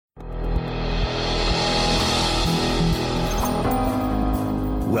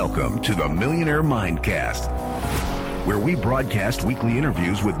Welcome to the Millionaire Mindcast, where we broadcast weekly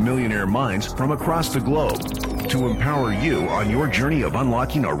interviews with millionaire minds from across the globe to empower you on your journey of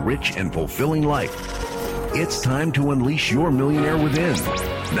unlocking a rich and fulfilling life. It's time to unleash your millionaire within.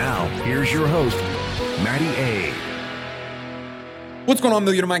 Now, here's your host, Matty A. What's going on,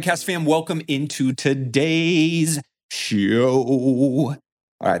 Millionaire Mindcast fam? Welcome into today's show. All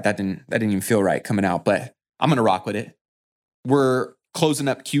right, that didn't even feel right coming out, but I'm going to rock with it. We're closing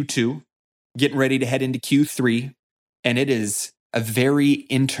up Q2, getting ready to head into Q3, and it is a very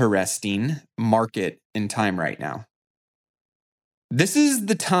interesting market in time right now. This is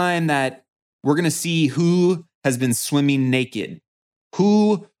the time that we're going to see who has been swimming naked,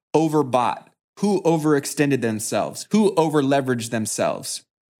 who overbought, who overextended themselves, who overleveraged themselves,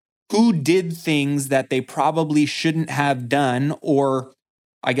 who did things that they probably shouldn't have done, or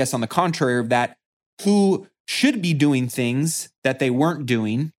I guess on the contrary of that, who should be doing things that they weren't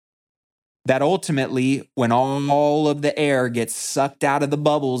doing, that ultimately, when all of the air gets sucked out of the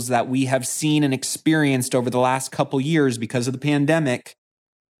bubbles that we have seen and experienced over the last couple years because of the pandemic,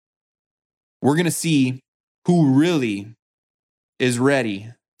 we're going to see who really is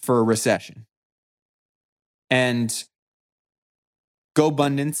ready for a recession. And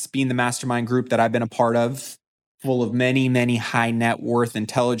GoBundance, being the mastermind group that I've been a part of, full of many, many high net worth,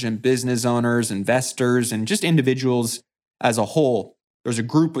 intelligent business owners, investors, and just individuals as a whole. There's a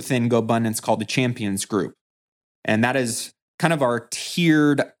group within GoBundance called the Champions Group. And that is kind of our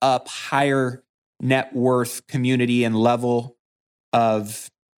tiered up, higher net worth community and level of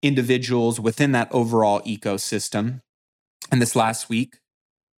individuals within that overall ecosystem. And this last week,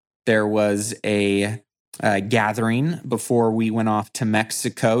 there was a gathering before we went off to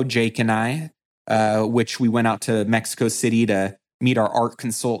Mexico, Jake and I, which we went out to Mexico City to meet our art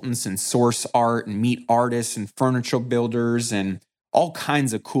consultants and source art and meet artists and furniture builders and all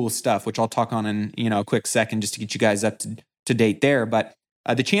kinds of cool stuff, which I'll talk on in a quick second just to get you guys up to date there. But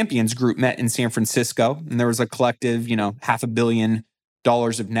the Champions Group met in San Francisco, and there was a collective, $500 million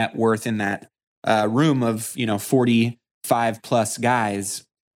of net worth in that room of 45 plus guys.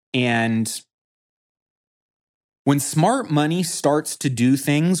 And when smart money starts to do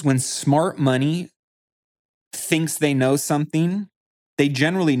things, when smart money thinks they know something, they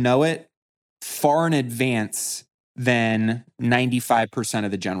generally know it far in advance than 95% of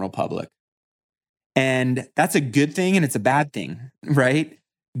the general public. And that's a good thing and it's a bad thing, right?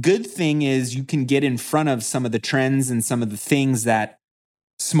 Good thing is you can get in front of some of the trends and some of the things that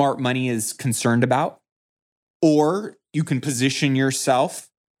smart money is concerned about, or you can position yourself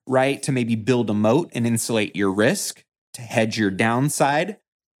right, to maybe build a moat and insulate your risk, to hedge your downside.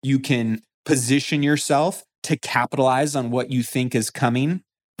 You can position yourself to capitalize on what you think is coming.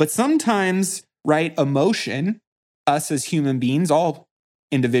 But sometimes, right, emotion, us as human beings, all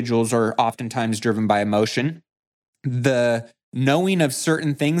individuals are oftentimes driven by emotion. The knowing of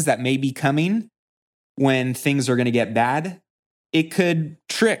certain things that may be coming when things are going to get bad, it could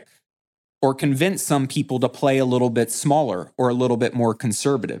trick or convince some people to play a little bit smaller or a little bit more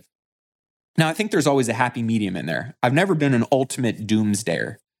conservative. Now, I think there's always a happy medium in there. I've never been an ultimate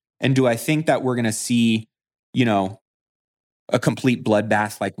doomsdayer. And do I think that we're going to see, a complete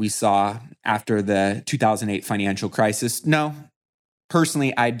bloodbath like we saw after the 2008 financial crisis? No,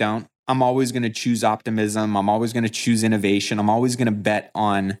 personally, I don't. I'm always going to choose optimism. I'm always going to choose innovation. I'm always going to bet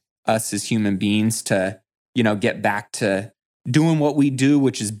on us as human beings to, get back to doing what we do,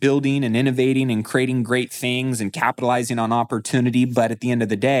 which is building and innovating and creating great things and capitalizing on opportunity. But at the end of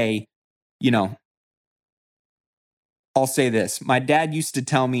the day, I'll say this. My dad used to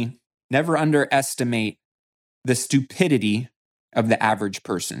tell me, never underestimate the stupidity of the average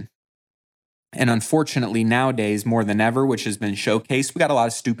person. And unfortunately, nowadays, more than ever, which has been showcased, we got a lot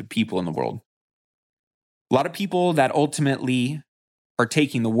of stupid people in the world. A lot of people that ultimately are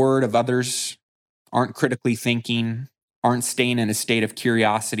taking the word of others, aren't critically thinking, aren't staying in a state of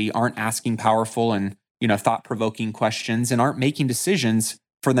curiosity, aren't asking powerful and, thought-provoking questions, and aren't making decisions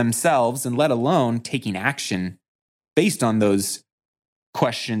for themselves, and let alone taking action based on those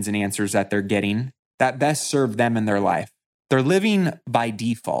questions and answers that they're getting that best serve them in their life. They're living by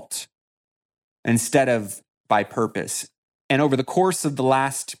default instead of by purpose. And over the course of the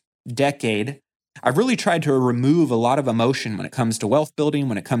last decade, I've really tried to remove a lot of emotion when it comes to wealth building,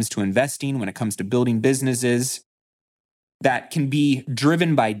 when it comes to investing, when it comes to building businesses that can be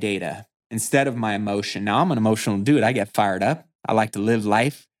driven by data instead of my emotion. Now, I'm an emotional dude. I get fired up. I like to live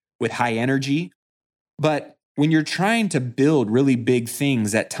life with high energy. But when you're trying to build really big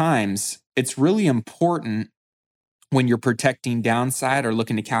things at times, it's really important when you're protecting downside or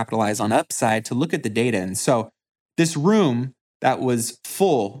looking to capitalize on upside to look at the data. And so this room that was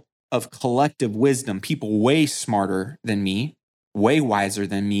full of collective wisdom, people way smarter than me, way wiser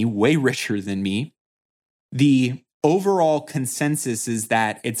than me, way richer than me. The overall consensus is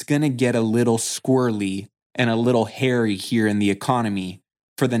that it's going to get a little squirrely and a little hairy here in the economy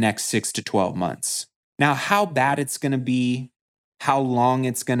for the next 6 to 12 months. Now, how bad it's going to be, how long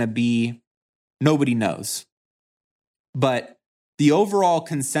it's going to be, nobody knows. But the overall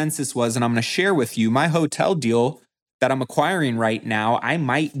consensus was, and I'm going to share with you, my hotel deal that I'm acquiring right now, I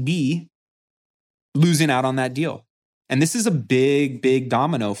might be losing out on that deal. And this is a big, big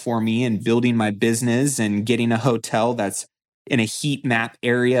domino for me in building my business and getting a hotel that's in a heat map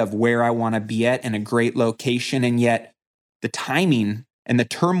area of where I want to be at in a great location. And yet the timing and the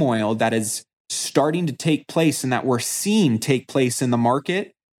turmoil that is starting to take place and that we're seeing take place in the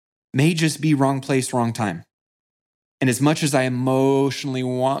market may just be wrong place, wrong time. And as much as I emotionally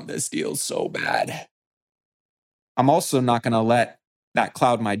want this deal so bad, I'm also not going to let that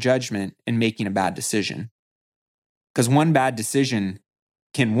cloud my judgment in making a bad decision. Because one bad decision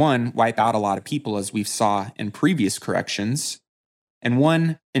can, one, wipe out a lot of people, as we've saw in previous corrections, and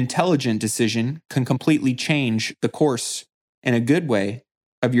one intelligent decision can completely change the course in a good way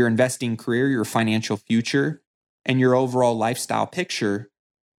of your investing career, your financial future, and your overall lifestyle picture.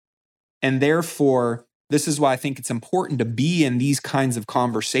 And therefore, this is why I think it's important to be in these kinds of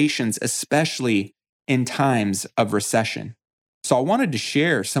conversations, especially in times of recession. So I wanted to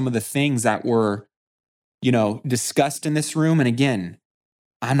share some of the things that were, discussed in this room. And again,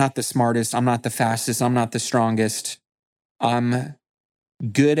 I'm not the smartest, I'm not the fastest, I'm not the strongest. I'm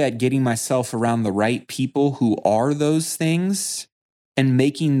good at getting myself around the right people who are those things and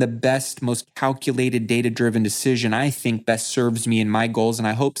making the best, most calculated, data-driven decision I think best serves me and my goals. And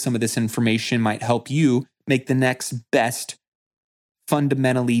I hope some of this information might help you make the next best,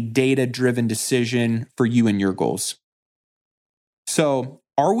 fundamentally data-driven decision for you and your goals. So,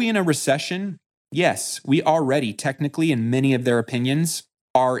 are we in a recession? Yes, we already technically, in many of their opinions,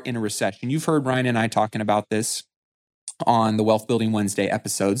 are in a recession. You've heard Ryan and I talking about this on the Wealth Building Wednesday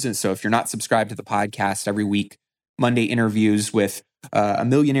episodes. And so if you're not subscribed to the podcast every week, Monday interviews with a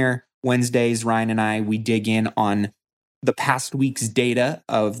millionaire. Wednesdays, Ryan and I, we dig in on the past week's data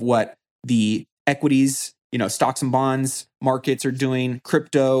of what the equities, stocks and bonds markets are doing,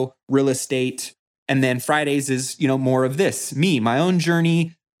 crypto, real estate. And then Fridays is, more of this, my own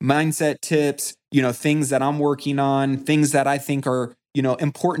journey, mindset tips, things that I'm working on, things that I think are,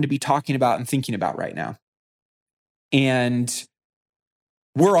 important to be talking about and thinking about right now. And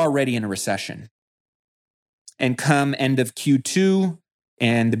we're already in a recession. And come end of Q2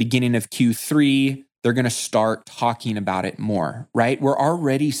 and the beginning of Q3, they're going to start talking about it more, right? We're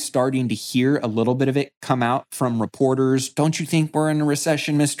already starting to hear a little bit of it come out from reporters. Don't you think we're in a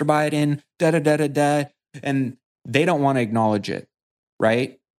recession, Mr. Biden? Da-da-da-da-da. And they don't want to acknowledge it,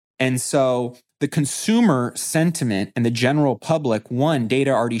 right? And so the consumer sentiment and the general public,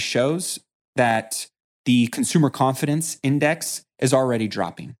 data already shows that the consumer confidence index is already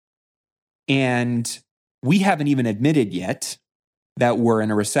dropping. And we haven't even admitted yet that we're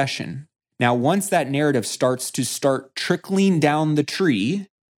in a recession. Now, once that narrative starts trickling down the tree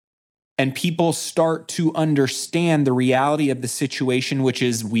and people start to understand the reality of the situation, which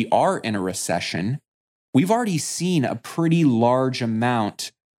is we are in a recession, we've already seen a pretty large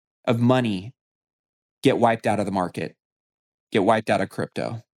amount of money get wiped out of the market, get wiped out of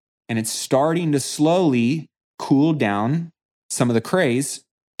crypto. And it's starting to slowly cool down some of the craze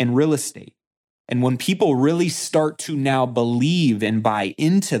in real estate. And when people really start to now believe and buy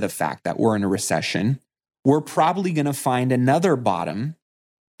into the fact that we're in a recession, we're probably going to find another bottom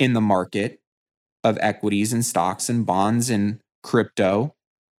in the market of equities and stocks and bonds and crypto.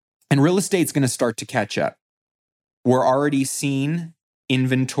 And real estate's going to start to catch up. We're already seeing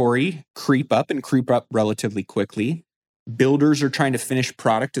inventory creep up relatively quickly. Builders are trying to finish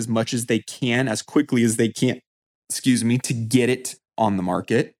product as much as they can, as quickly as they can, to get it on the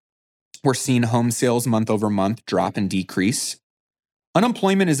market. We're seeing home sales month over month drop and decrease.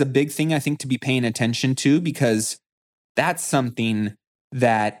 Unemployment is a big thing, I think, to be paying attention to, because that's something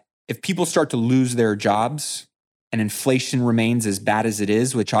that if people start to lose their jobs and inflation remains as bad as it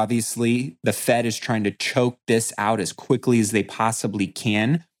is, which obviously the Fed is trying to choke this out as quickly as they possibly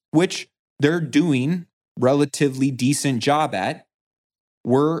can, which they're doing relatively decent job at,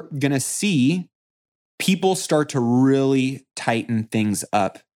 we're going to see people start to really tighten things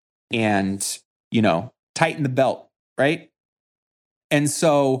up and, tighten the belt, right? And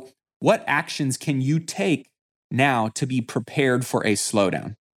so what actions can you take now to be prepared for a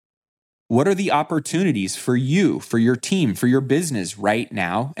slowdown? What are the opportunities for you, for your team, for your business right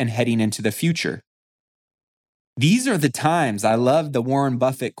now and heading into the future? These are the times. I love the Warren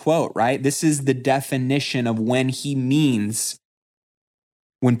Buffett quote, right? This is the definition of when he means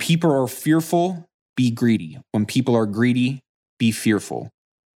when people are fearful, be greedy. When people are greedy, be fearful.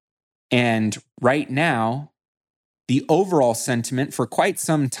 And right now, the overall sentiment for quite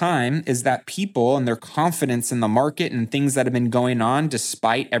some time is that people and their confidence in the market and things that have been going on,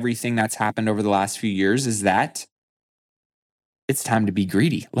 despite everything that's happened over the last few years, is that it's time to be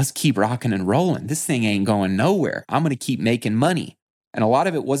greedy. Let's keep rocking and rolling. This thing ain't going nowhere. I'm going to keep making money. And a lot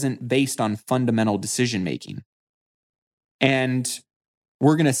of it wasn't based on fundamental decision making. And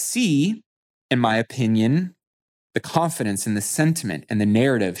we're going to see, in my opinion, the confidence and the sentiment and the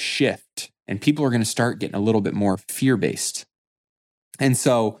narrative shift. And people are going to start getting a little bit more fear-based. And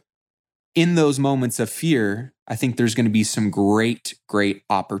so in those moments of fear, I think there's going to be some great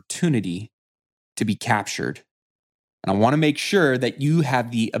opportunity to be captured. And I want to make sure that you have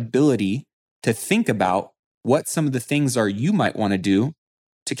the ability to think about what some of the things are you might want to do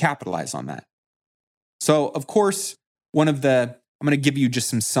to capitalize on that. So, of course, I'm going to give you just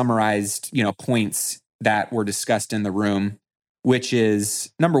some summarized, points that were discussed in the room, which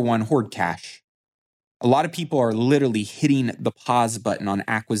is number one, hoard cash. A lot of people are literally hitting the pause button on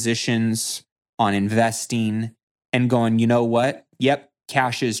acquisitions, on investing, and going, you know what? Yep,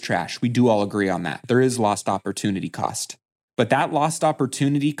 cash is trash. We do all agree on that. There is lost opportunity cost. But that lost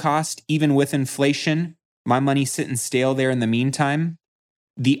opportunity cost, even with inflation, my money's sitting stale there in the meantime,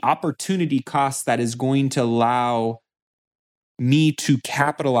 the opportunity cost that is going to allow me to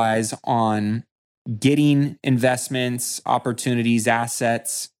capitalize on getting investments, opportunities,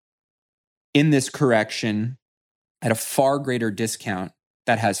 assets in this correction at a far greater discount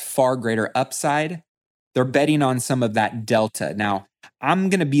that has far greater upside. They're betting on some of that delta. Now, I'm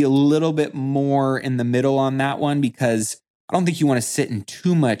going to be a little bit more in the middle on that one because I don't think you want to sit in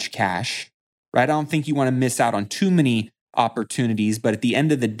too much cash, right? I don't think you want to miss out on too many opportunities. But at the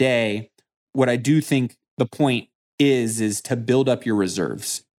end of the day, what I do think the point is to build up your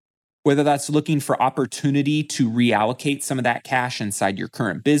reserves. Whether that's looking for opportunity to reallocate some of that cash inside your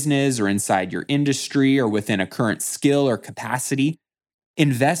current business or inside your industry or within a current skill or capacity,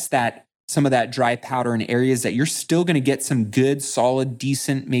 invest some of that dry powder in areas that you're still going to get some good, solid,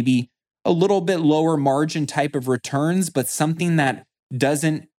 decent, maybe a little bit lower margin type of returns, but something that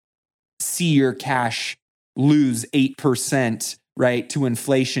doesn't see your cash lose 8%, right, to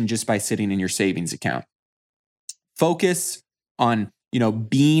inflation just by sitting in your savings account. Focus on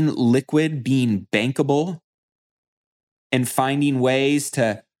being liquid, being bankable, and finding ways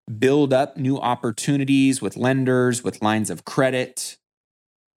to build up new opportunities with lenders, with lines of credit.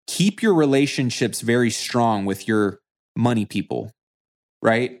 Keep your relationships very strong with your money people,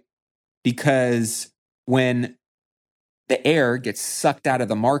 right? Because when the air gets sucked out of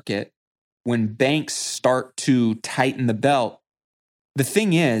the market, when banks start to tighten the belt, the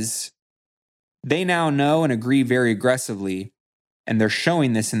thing is, they now know and agree very aggressively, and they're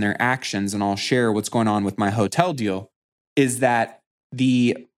showing this in their actions, and I'll share what's going on with my hotel deal, is that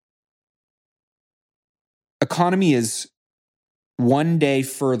the economy is one day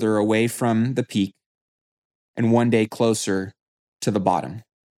further away from the peak and one day closer to the bottom.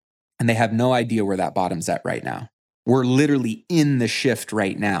 And they have no idea where that bottom's at right now. We're literally in the shift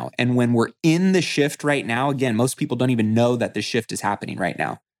right now. And when we're in the shift right now, again, most people don't even know that the shift is happening right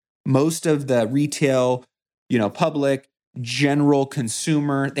now. Most of the retail, public, general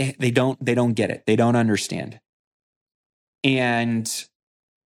consumer, they don't get it. They don't understand. And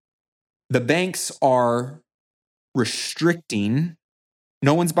the banks are restricting.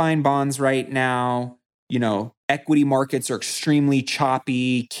 No one's buying bonds right now. Equity markets are extremely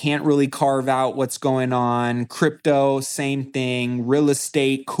choppy, can't really carve out what's going on. Crypto, same thing. Real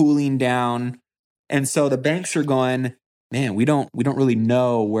estate cooling down. And so the banks are going, man, we don't really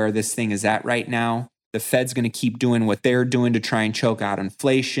know where this thing is at right now. The Fed's going to keep doing what they're doing to try and choke out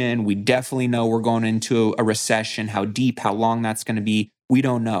inflation. We definitely know we're going into a recession. How deep, how long that's going to be, we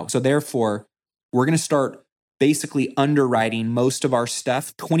don't know. So therefore, we're going to start basically underwriting most of our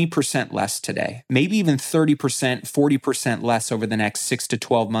stuff 20% less today, maybe even 30%, 40% less over the next 6 to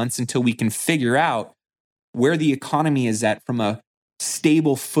 12 months until we can figure out where the economy is at from a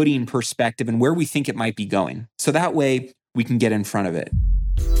stable footing perspective and where we think it might be going. So that way we can get in front of it.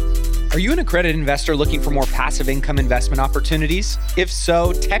 Are you an accredited investor looking for more passive income investment opportunities? If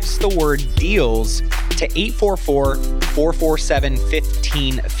so, text the word DEALS to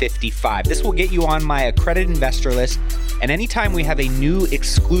 844-447-1555. This will get you on my accredited investor list. And anytime we have a new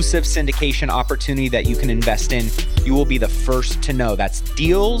exclusive syndication opportunity that you can invest in, you will be the first to know. That's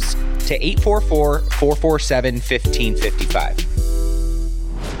DEALS to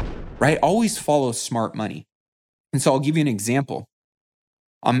 844-447-1555. Right? Always follow smart money. And so I'll give you an example.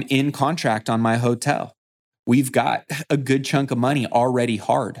 I'm in contract on my hotel. We've got a good chunk of money already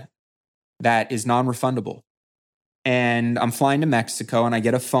hard that is non-refundable. And I'm flying to Mexico and I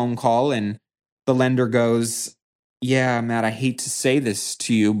get a phone call and the lender goes, yeah, Matt, I hate to say this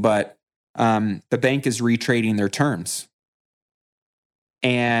to you, but the bank is retrading their terms.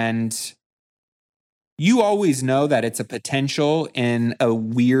 And you always know that it's a potential in a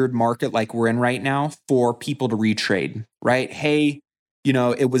weird market like we're in right now for people to retrade, right? Hey,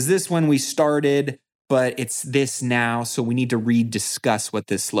 it was this when we started, but it's this now. So we need to rediscuss what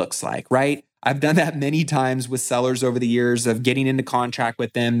this looks like, right? I've done that many times with sellers over the years of getting into contract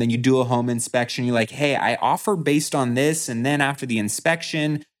with them. Then you do a home inspection. You're like, hey, I offer based on this. And then after the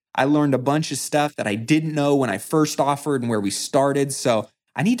inspection, I learned a bunch of stuff that I didn't know when I first offered and where we started. So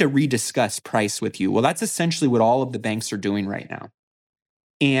I need to rediscuss price with you. Well, that's essentially what all of the banks are doing right now.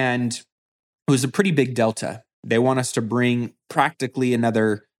 And it was a pretty big delta. They want us to bring practically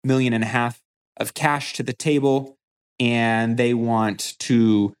another $1.5 million of cash to the table. And they want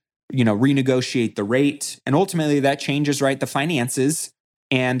to, renegotiate the rate. And ultimately that changes, right, the finances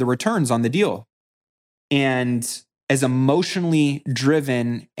and the returns on the deal. And as emotionally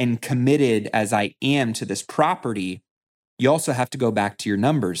driven and committed as I am to this property, you also have to go back to your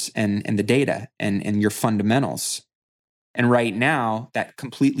numbers and the data and your fundamentals. And right now, that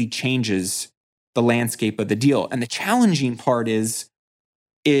completely changes the landscape of the deal. And the challenging part is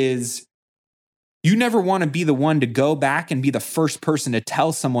you never want to be the one to go back and be the first person to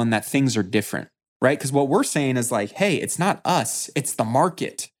tell someone that things are different, right? Because what we're saying is like, hey, it's not us, it's the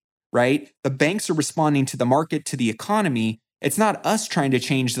market, right? The banks are responding to the market, to the economy. It's not us trying to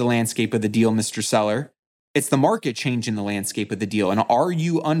change the landscape of the deal, Mr. Seller. It's the market changing the landscape of the deal. And are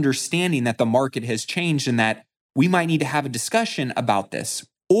you understanding that the market has changed and that we might need to have a discussion about this?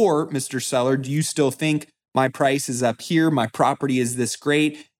 Or, Mr. Seller, do you still think my price is up here, my property is this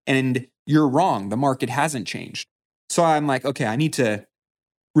great, and you're wrong, the market hasn't changed? So I'm like, okay, I need to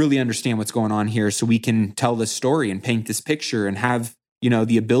really understand what's going on here so we can tell this story and paint this picture and have,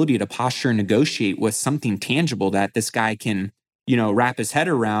 the ability to posture and negotiate with something tangible that this guy can, wrap his head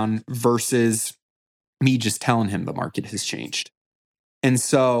around versus me just telling him the market has changed. And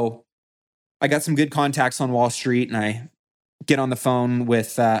so I got some good contacts on Wall Street and I get on the phone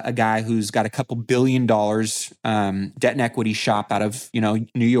with a guy who's got a couple $1 billion debt and equity shop out of,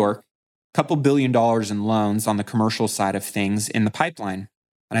 New York, couple $1 billion in loans on the commercial side of things in the pipeline.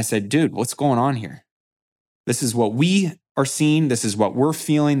 And I said, dude, what's going on here? This is what we are seeing. This is what we're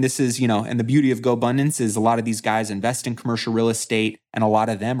feeling. This is, and the beauty of GoBundance is a lot of these guys invest in commercial real estate and a lot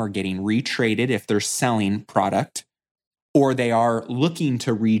of them are getting retraded if they're selling product, or they are looking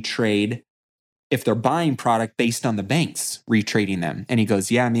to retrade if they're buying product based on the banks retrading them. And he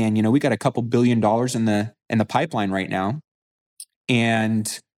goes, yeah, man, we got a couple $1 billion in the pipeline right now.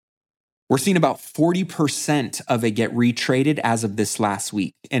 And we're seeing about 40% of it get retraded as of this last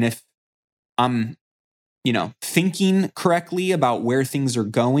week. And if I'm, thinking correctly about where things are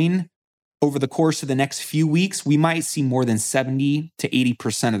going over the course of the next few weeks, we might see more than 70 to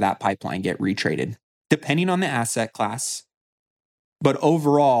 80% of that pipeline get retraded, depending on the asset class. But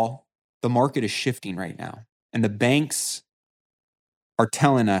overall, the market is shifting right now. And the banks are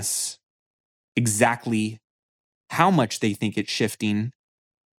telling us exactly how much they think it's shifting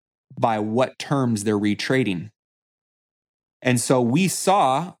by what terms they're retrading. And so we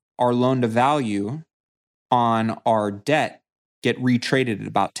saw our loan to value on our debt get retraded at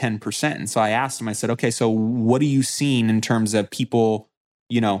about 10%. And so I asked him, I said, okay, so what are you seeing in terms of people,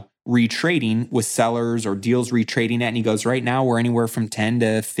 retrading with sellers or deals retrading at? And he goes, right now we're anywhere from 10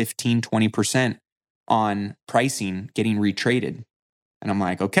 to 15, 20% on pricing getting retraded. And I'm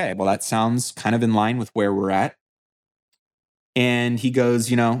like, okay, well, that sounds kind of in line with where we're at. And he goes,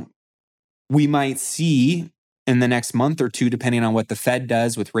 we might see in the next month or two, depending on what the Fed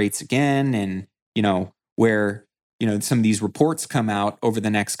does with rates again, and, where, some of these reports come out over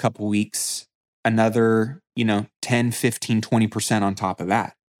the next couple weeks, another, 10, 15, 20% on top of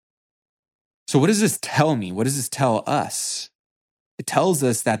that. So what does this tell me? What does this tell us? It tells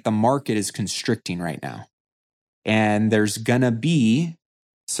us that the market is constricting right now. And there's going to be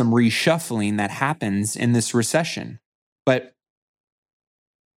some reshuffling that happens in this recession. But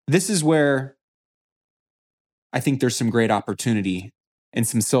this is where I think there's some great opportunity and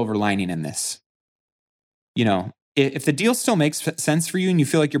some silver lining in this. If the deal still makes sense for you and you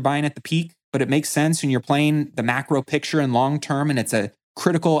feel like you're buying at the peak, but it makes sense and you're playing the macro picture and long term, and it's a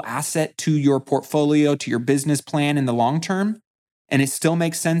critical asset to your portfolio, to your business plan in the long term, and it still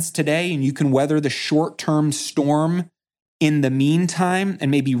makes sense today, and you can weather the short-term storm in the meantime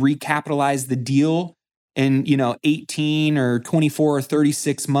and maybe recapitalize the deal in, 18 or 24 or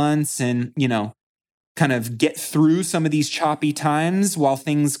 36 months and, kind of get through some of these choppy times while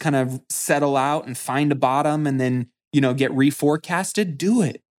things kind of settle out and find a bottom and then, get reforecasted, do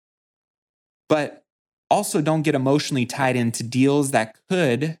it. But also don't get emotionally tied into deals that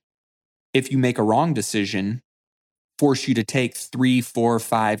could, if you make a wrong decision, force you to take 3, 4,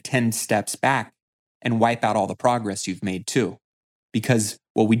 5, 10 steps back and wipe out all the progress you've made too. Because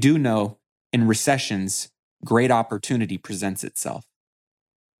what we do know in recessions, great opportunity presents itself.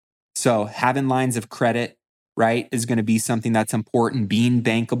 So having lines of credit, right, is going to be something that's important. Being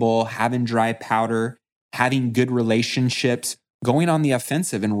bankable, having dry powder, having good relationships, going on the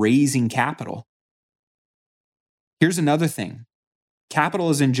offensive and raising capital. Here's another thing. Capital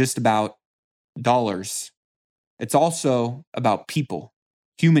isn't just about dollars. It's also about people,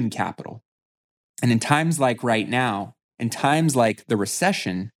 human capital. And in times like right now, in times like the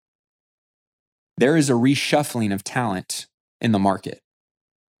recession, there is a reshuffling of talent in the market.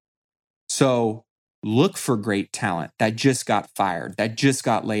 So look for great talent that just got fired, that just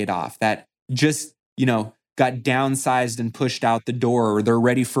got laid off, that just, got downsized and pushed out the door, or they're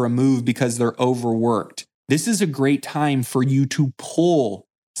ready for a move because they're overworked. This is a great time for you to pull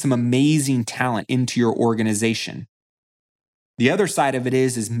some amazing talent into your organization. The other side of it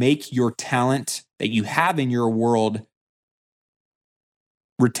is make your talent that you have in your world,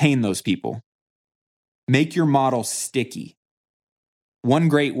 retain those people. Make your model sticky. One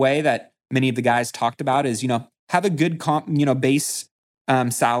great way that many of the guys talked about is, have a good base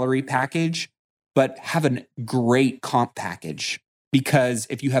salary package, but have a great comp package. Because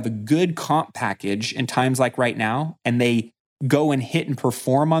if you have a good comp package in times like right now, and they go and hit and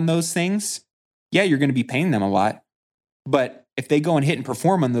perform on those things, yeah, you're going to be paying them a lot. But if they go and hit and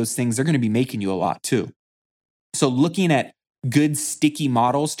perform on those things, they're going to be making you a lot too. So looking at good sticky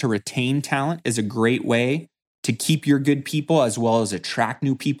models to retain talent is a great way to keep your good people as well as attract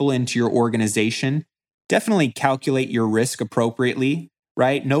new people into your organization. Definitely calculate your risk appropriately,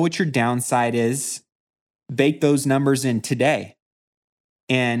 right? Know what your downside is. Bake those numbers in today.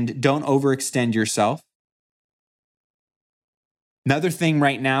 And don't overextend yourself. Another thing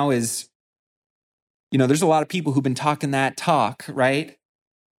right now is, there's a lot of people who've been talking that talk, right?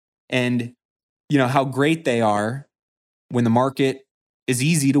 And, how great they are when the market is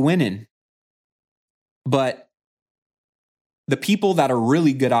easy to win in. But the people that are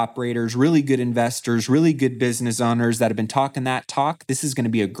really good operators, really good investors, really good business owners that have been talking that talk, this is going to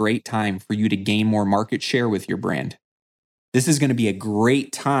be a great time for you to gain more market share with your brand. This is going to be a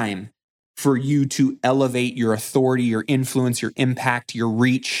great time for you to elevate your authority, your influence, your impact, your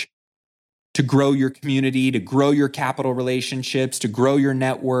reach, to grow your community, to grow your capital relationships, to grow your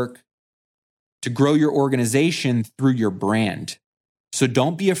network, to grow your organization through your brand. So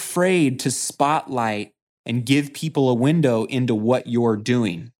don't be afraid to spotlight and give people a window into what you're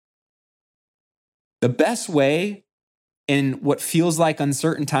doing. The best way in what feels like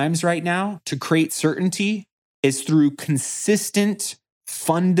uncertain times right now to create certainty is through consistent,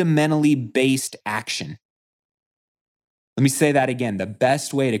 fundamentally based action. Let me say that again. The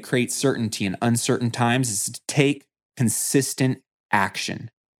best way to create certainty in uncertain times is to take consistent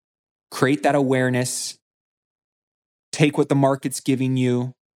action. Create that awareness. Take what the market's giving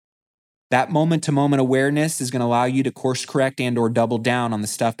you. That moment-to-moment awareness is going to allow you to course correct and or double down on the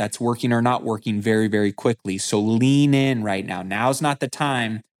stuff that's working or not working very, very quickly. So lean in right now. Now's not the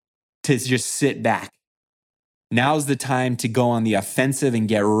time to just sit back. Now's the time to go on the offensive and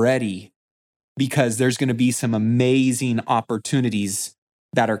get ready, because there's going to be some amazing opportunities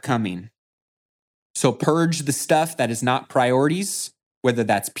that are coming. So purge the stuff that is not priorities, whether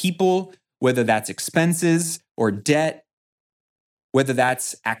that's people, whether that's expenses or debt, whether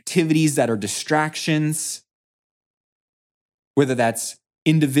that's activities that are distractions, whether that's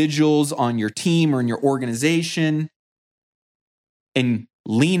individuals on your team or in your organization, and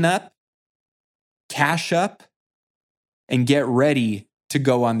lean up, cash up, and get ready to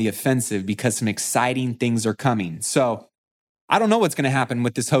go on the offensive, because some exciting things are coming. So I don't know what's going to happen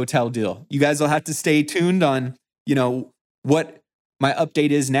with this hotel deal. You guys will have to stay tuned on, what my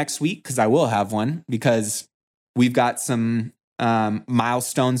update is next week, because I will have one, because we've got some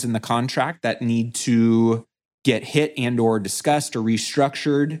milestones in the contract that need to get hit and or discussed or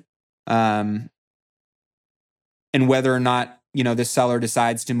restructured. And whether or not, the seller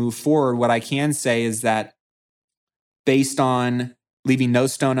decides to move forward, what I can say is that based on leaving no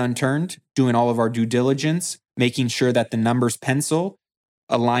stone unturned, doing all of our due diligence, making sure that the numbers pencil,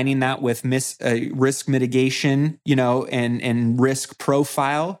 aligning that with risk mitigation, and risk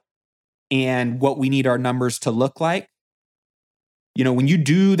profile, and what we need our numbers to look like, when you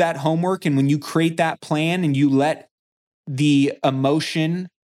do that homework and when you create that plan and you let the emotion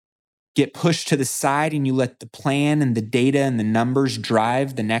get pushed to the side and you let the plan and the data and the numbers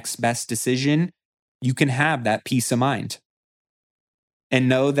drive the next best decision, you can have that peace of mind. And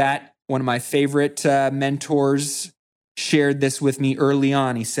know that one of my favorite mentors shared this with me early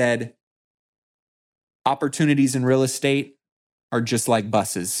on. He said, opportunities in real estate are just like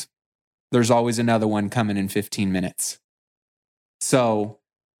buses. There's always another one coming in 15 minutes. So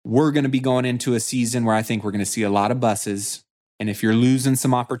we're going to be going into a season where I think we're going to see a lot of buses. And if you're losing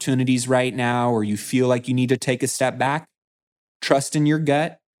some opportunities right now, or you feel like you need to take a step back, trust in your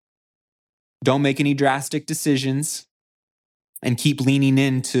gut. Don't make any drastic decisions, and keep leaning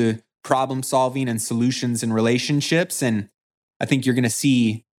into problem solving and solutions and relationships. And I think you're going to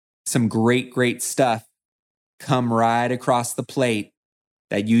see some great, great stuff come right across the plate,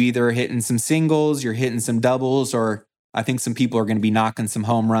 that you either are hitting some singles, you're hitting some doubles, or I think some people are going to be knocking some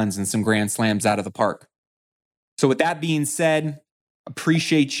home runs and some grand slams out of the park. So with that being said,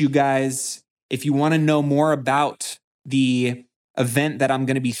 appreciate you guys. If you want to know more about the event that I'm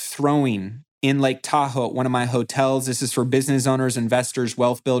going to be throwing in Lake Tahoe at one of my hotels, this is for business owners, investors,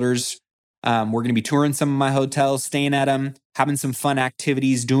 wealth builders. We're going to be touring some of my hotels, staying at them, having some fun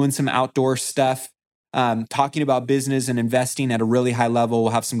activities, doing some outdoor stuff, talking about business and investing at a really high level.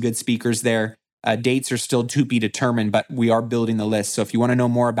 We'll have some good speakers there. Dates are still to be determined, but we are building the list. So if you want to know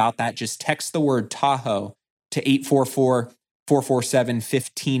more about that, just text the word Tahoe to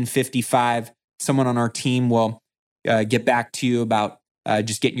 844-447-1555. Someone on our team will get back to you about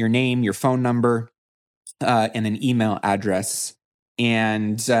just getting your name, your phone number, and an email address.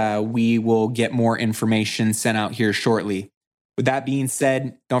 And we will get more information sent out here shortly. With that being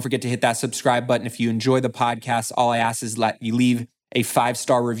said, don't forget to hit that subscribe button. If you enjoy the podcast, all I ask is let you leave a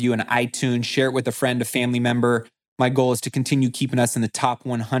 5-star review on iTunes, share it with a friend, a family member. My goal is to continue keeping us in the top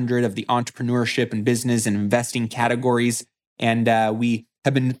 100 of the entrepreneurship and business and investing categories. And we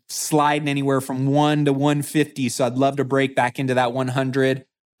have been sliding anywhere from 1 to 150. So I'd love to break back into that 100.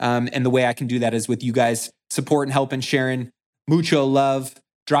 And the way I can do that is with you guys supporting, helping, sharing. Mucho love,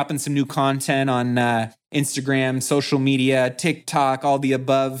 dropping some new content on Instagram, social media, TikTok, all the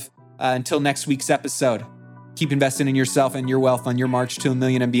above. Until next week's episode, keep investing in yourself and your wealth on your march to $1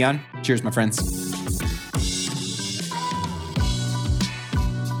 million and beyond. Cheers, my friends.